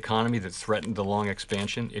imbalances in the economy that threatened the long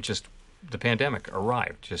expansion. The pandemic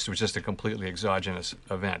arrived. It was just a completely exogenous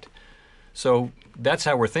event. So that's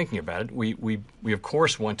how we're thinking about it. We of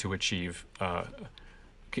course want to achieve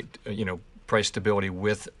price stability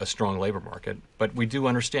with a strong labor market, but we do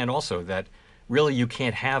understand also that really you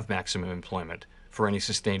can't have maximum employment for any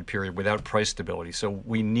sustained period without price stability. So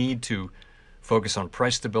we need to focus on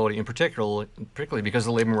price stability, in particularly because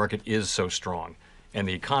the labor market is so strong and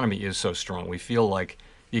the economy is so strong. We feel like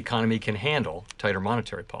the economy can handle tighter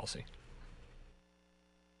monetary policy.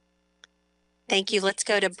 Thank you. Let's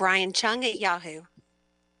go to Brian Chung at Yahoo.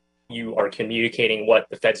 You are communicating what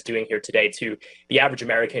the Fed's doing here today to the average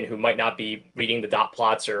American who might not be reading the dot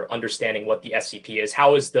plots or understanding what the SCP is.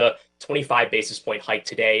 How is the 25 basis point hike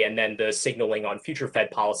today and then the signaling on future Fed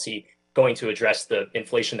policy going to address the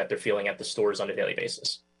inflation that they're feeling at the stores on a daily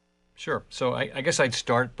basis? Sure. So I guess I'd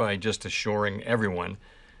start by just assuring everyone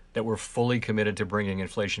that we're fully committed to bringing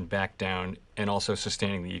inflation back down and also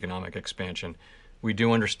sustaining the economic expansion. We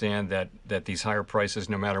do understand that these higher prices,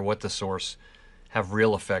 no matter what the source, have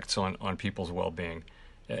real effects on people's well-being.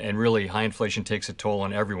 And really, high inflation takes a toll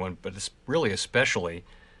on everyone, but it's really especially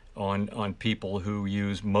on people who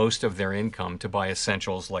use most of their income to buy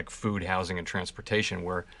essentials like food, housing, and transportation,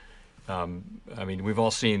 where we've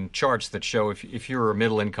all seen charts that show if you're a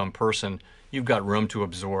middle-income person, you've got room to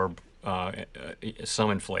absorb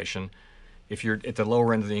some inflation. If you're at the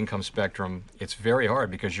lower end of the income spectrum, it's very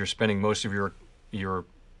hard because you're spending most of your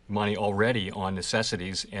money already on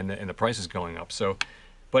necessities and the price is going up. So,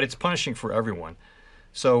 but it's punishing for everyone.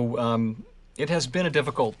 So it has been a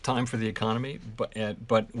difficult time for the economy,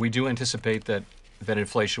 but we do anticipate that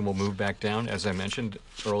inflation will move back down, as I mentioned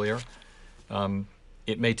earlier.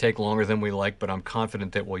 It may take longer than we like, but I'm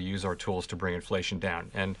confident that we'll use our tools to bring inflation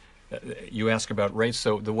down. And you ask about rates.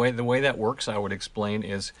 So the way that works, I would explain,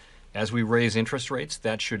 is as we raise interest rates,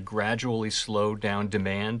 that should gradually slow down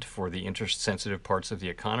demand for the interest-sensitive parts of the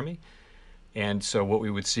economy. And so what we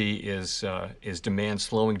would see is demand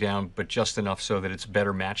slowing down, but just enough so that it's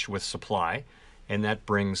better matched with supply, and that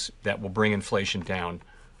will bring inflation down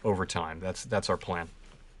over time. That's our plan.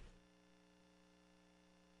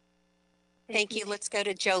 Thank you. Let's go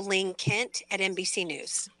to Jolene Kent at NBC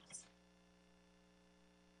News.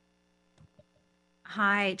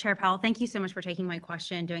 Hi, Chair Powell. Thank you so much for taking my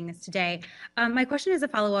question, doing this today. My question is a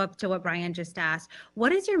follow-up to what Brian just asked.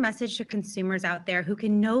 What is your message to consumers out there who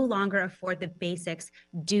can no longer afford the basics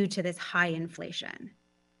due to this high inflation?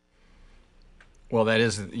 Well, that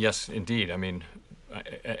is, yes, indeed. I mean,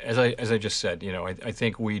 as I just said, I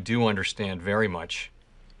think we do understand very much,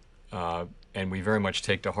 and we very much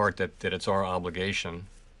take to heart that it's our obligation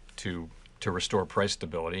to restore price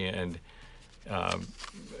stability. And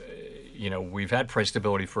we've had price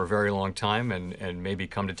stability for a very long time and maybe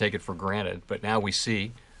come to take it for granted, but now we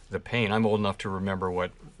see the pain. I'm old enough to remember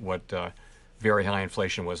what very high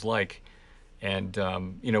inflation was like. And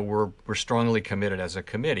we're strongly committed as a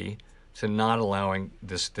committee to not allowing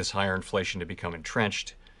this higher inflation to become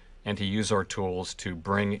entrenched and to use our tools to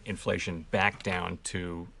bring inflation back down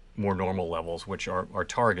to more normal levels, which our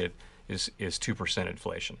target is 2%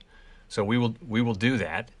 inflation. So we will do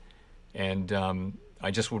that. And I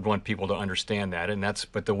just would want people to understand that.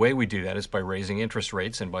 But the way we do that is by raising interest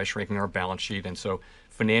rates and by shrinking our balance sheet. And so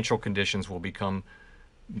financial conditions will become,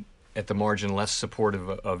 at the margin, less supportive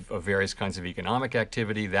of various kinds of economic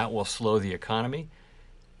activity. That will slow the economy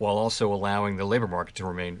while also allowing the labor market to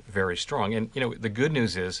remain very strong. And the good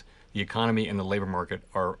news is the economy and the labor market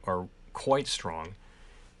are quite strong.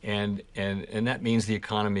 And that means the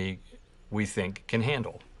economy, we think, can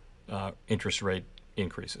handle interest rate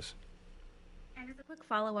increases. And as a quick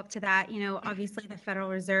follow-up to that, obviously the Federal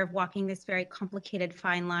Reserve walking this very complicated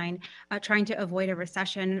fine line, trying to avoid a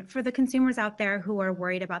recession. For the consumers out there who are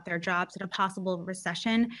worried about their jobs in a possible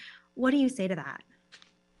recession, what do you say to that?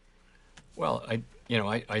 Well,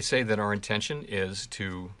 I say that our intention is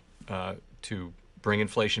to bring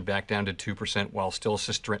inflation back down to 2% while still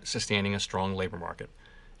sustaining a strong labor market,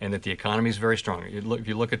 and that the economy is very strong. If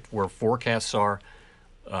you look at where forecasts are,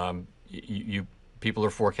 you people are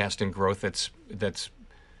forecasting growth that's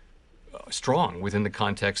strong within the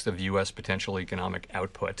context of U.S. potential economic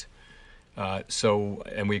output.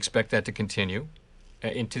 And we expect that to continue.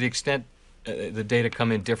 And to the extent the data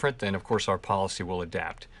come in different, then of course our policy will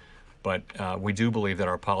adapt. But we do believe that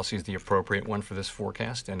our policy is the appropriate one for this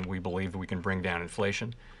forecast, and we believe that we can bring down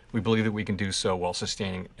inflation. We believe that we can do so while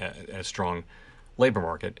sustaining a strong labor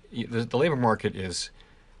market. The labor market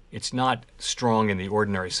it's not strong in the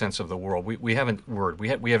ordinary sense of the word. We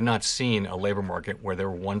have not seen a labor market where there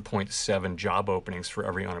are 1.7 job openings for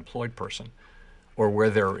every unemployed person, or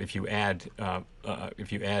where if you add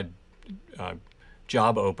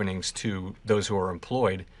job openings to those who are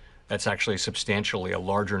employed, that's actually substantially a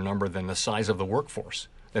larger number than the size of the workforce,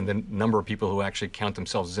 than the number of people who actually count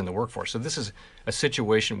themselves as in the workforce. So this is a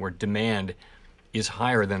situation where demand is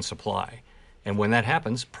higher than supply. And when that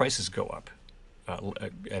happens, prices go up.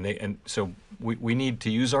 So we need to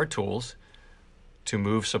use our tools to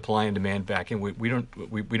move supply and demand back in. We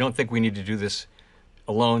don't think we need to do this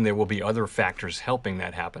alone. There will be other factors helping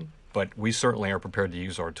that happen, but we certainly are prepared to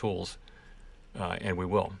use our tools, and we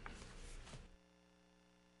will.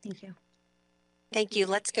 Thank you. Thank you.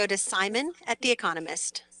 Let's go to Simon at The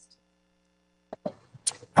Economist.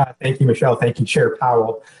 Thank you, Michelle. Thank you, Chair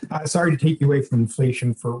Powell. Sorry to take you away from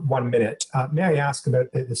inflation for 1 minute. May I ask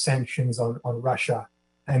about the sanctions on Russia,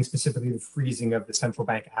 and specifically the freezing of the central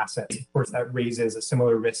bank assets? Of course, that raises a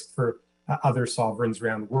similar risk for other sovereigns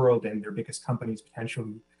around the world and their biggest companies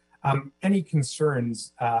potentially. Any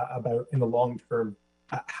concerns about, in the long term,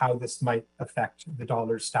 how this might affect the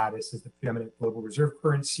dollar's status as the preeminent global reserve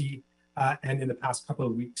currency? And in the past couple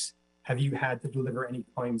of weeks, have you had to deliver any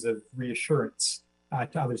kinds of reassurance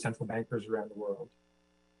to other central bankers around the world?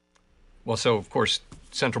 Well, so of course,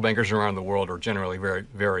 central bankers around the world are generally very,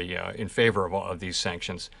 very in favor of all of these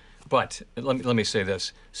sanctions. But let me say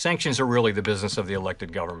this: sanctions are really the business of the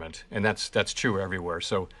elected government, and that's true everywhere.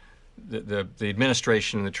 So the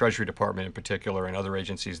administration and the Treasury Department in particular, and other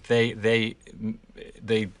agencies, they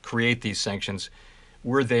create these sanctions.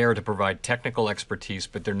 We're there to provide technical expertise,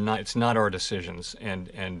 but they're not. It's not our decisions,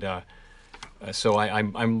 so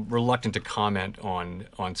I'm reluctant to comment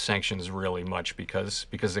on sanctions really much because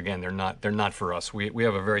again they're not for us. We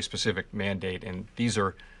have a very specific mandate, and these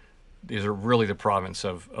are really the province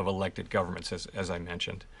of elected governments, as I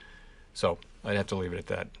mentioned. So I'd have to leave it at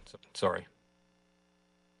that. So, sorry.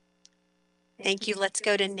 Thank you. Let's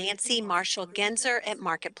go to Nancy Marshall-Genzer at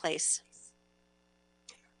Marketplace.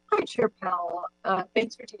 Hi, Chair Powell.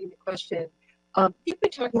 Thanks for taking the question. You've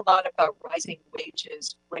been talking a lot about rising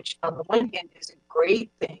wages, which on the one hand is a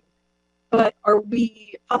great thing, but are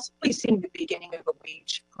we possibly seeing the beginning of a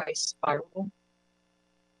wage price spiral?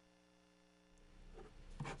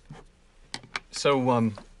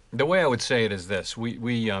 So the way I would say it is this: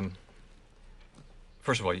 we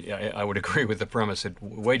first of all, I would agree with the premise that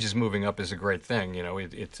wages moving up is a great thing. You know,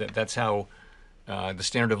 that's how the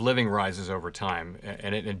standard of living rises over time,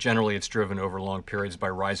 and generally it's driven over long periods by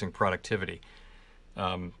rising productivity.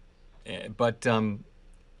 But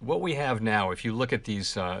what we have now, if you look at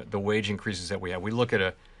these the wage increases that we have, we look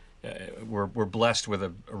at we're blessed with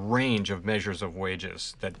a range of measures of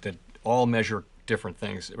wages that all measure different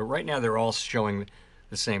things. But right now they're all showing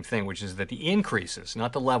the same thing, which is that the increases,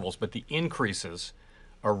 not the levels, but the increases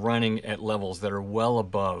are running at levels that are well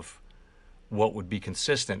above what would be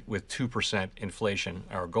consistent with 2% inflation,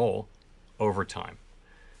 our goal, over time.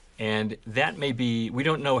 And that may be, we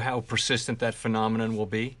don't know how persistent that phenomenon will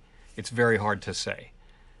be. It's very hard to say.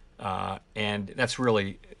 And that's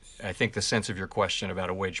really, I think, the sense of your question about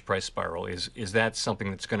a wage price spiral is that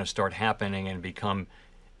something that's going to start happening and become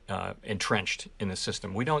entrenched in the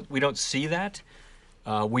system? We don't see that.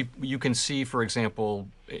 You can see, for example,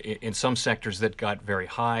 in some sectors that got very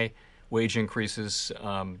high wage increases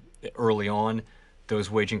early on,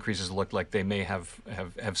 those wage increases look like they may have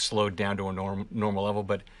slowed down to a normal level.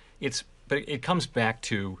 But it comes back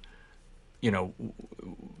to, you know,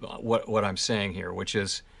 what I'm saying here, which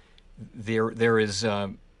is there's a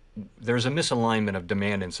misalignment of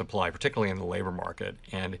demand and supply, particularly in the labor market,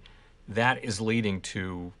 and that is leading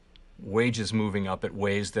to wages moving up at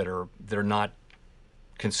ways that are not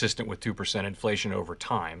consistent with 2% inflation over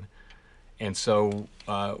time. And so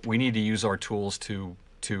we need to use our tools to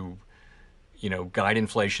guide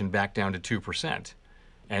inflation back down to 2%.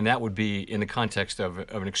 And that would be in the context of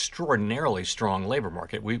an extraordinarily strong labor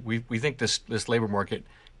market. We think this labor market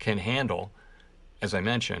can handle, as I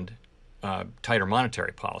mentioned, tighter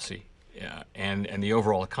monetary policy, and the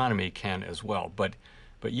overall economy can as well. But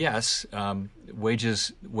yes,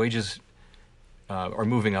 wages are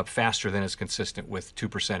moving up faster than is consistent with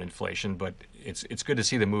 2% inflation, but it's good to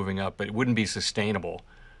see them moving up, but it wouldn't be sustainable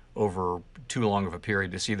over too long of a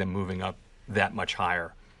period to see them moving up that much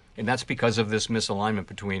higher. And that's because of this misalignment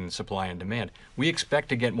between supply and demand. We expect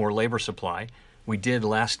to get more labor supply. We did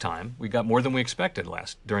last time. We got more than we expected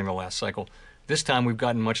during the last cycle. This time we've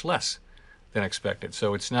gotten much less than expected.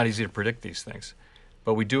 So it's not easy to predict these things.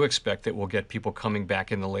 But we do expect that we'll get people coming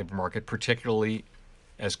back in the labor market, particularly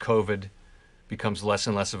as COVID becomes less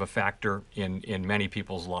and less of a factor in many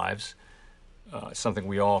people's lives, something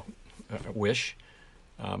we all wish.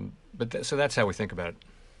 So that's how we think about it.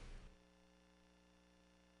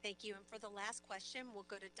 Thank you. And for the last question, we'll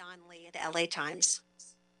go to Don Lee at LA Times.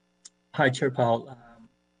 Hi, Chair Powell.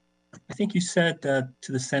 I think you said to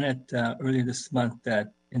the Senate earlier this month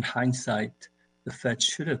that in hindsight, the Fed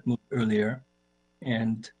should have moved earlier.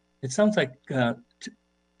 And it sounds like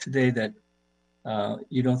today that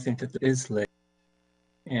you don't think that it is late.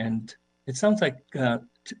 And it sounds like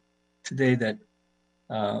today that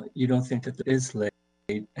you don't think that it is late.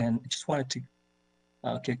 And I just wanted to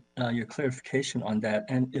get your clarification on that.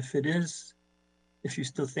 And if it is, if you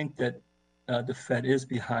still think that the Fed is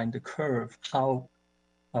behind the curve, how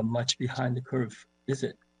much behind the curve is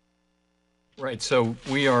it? Right. So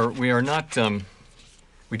we are not.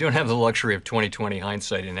 We don't have the luxury of 20/20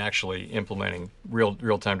 hindsight in actually implementing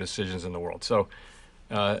real-time decisions in the world. So,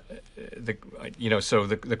 the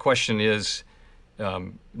question is,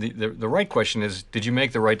 the right question is, did you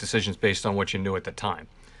make the right decisions based on what you knew at the time?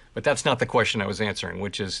 But that's not the question I was answering,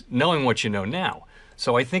 which is knowing what you know now.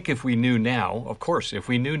 So I think if we knew now, of course, if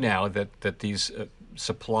we knew now that these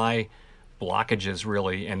supply blockages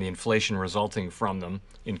really and the inflation resulting from them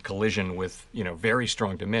in collision with very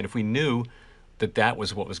strong demand, if we knew that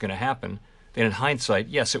was what was going to happen, then in hindsight,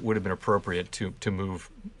 yes, it would have been appropriate to move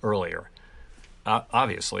earlier.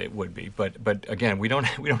 Obviously, it would be, but again, we don't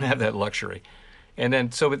have that luxury. And then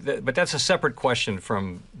but that's a separate question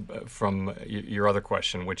from your other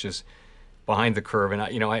question, which is behind the curve. And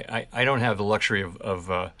I don't have the luxury of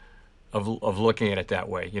looking at it that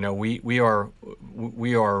way.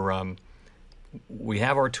 We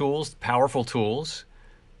have our tools, powerful tools,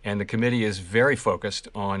 and the committee is very focused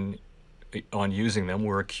on using them.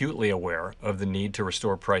 We're acutely aware of the need to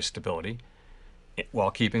restore price stability while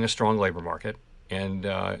keeping a strong labor market. And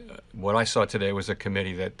what I saw today was a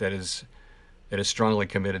committee that is strongly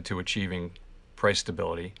committed to achieving price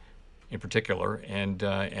stability in particular, and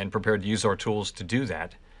prepared to use our tools to do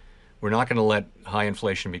that. We're not going to let high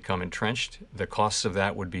inflation become entrenched. The costs of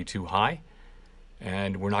that would be too high,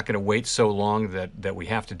 and we're not going to wait so long that we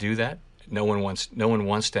have to do that. No one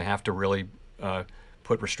wants to have to really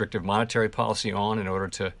put restrictive monetary policy on in order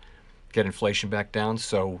to get inflation back down.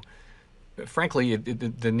 So frankly,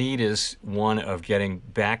 the need is one of getting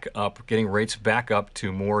rates back up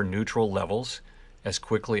to more neutral levels as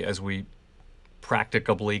quickly as we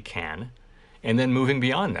practicably can, and then moving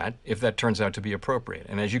beyond that if that turns out to be appropriate.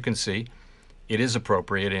 And as you can see, it is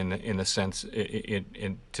appropriate in the sense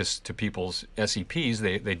to people's SEPs.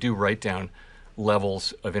 They do write down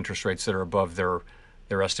levels of interest rates that are above their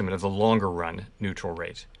estimate of the longer run neutral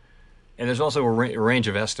rate. And there's also a range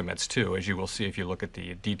of estimates too, as you will see if you look at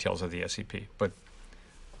the details of the SEP. But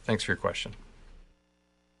thanks for your question.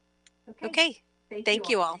 Okay. Thank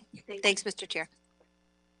you all. Thanks, Mr. Chair.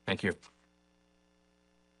 Thank you.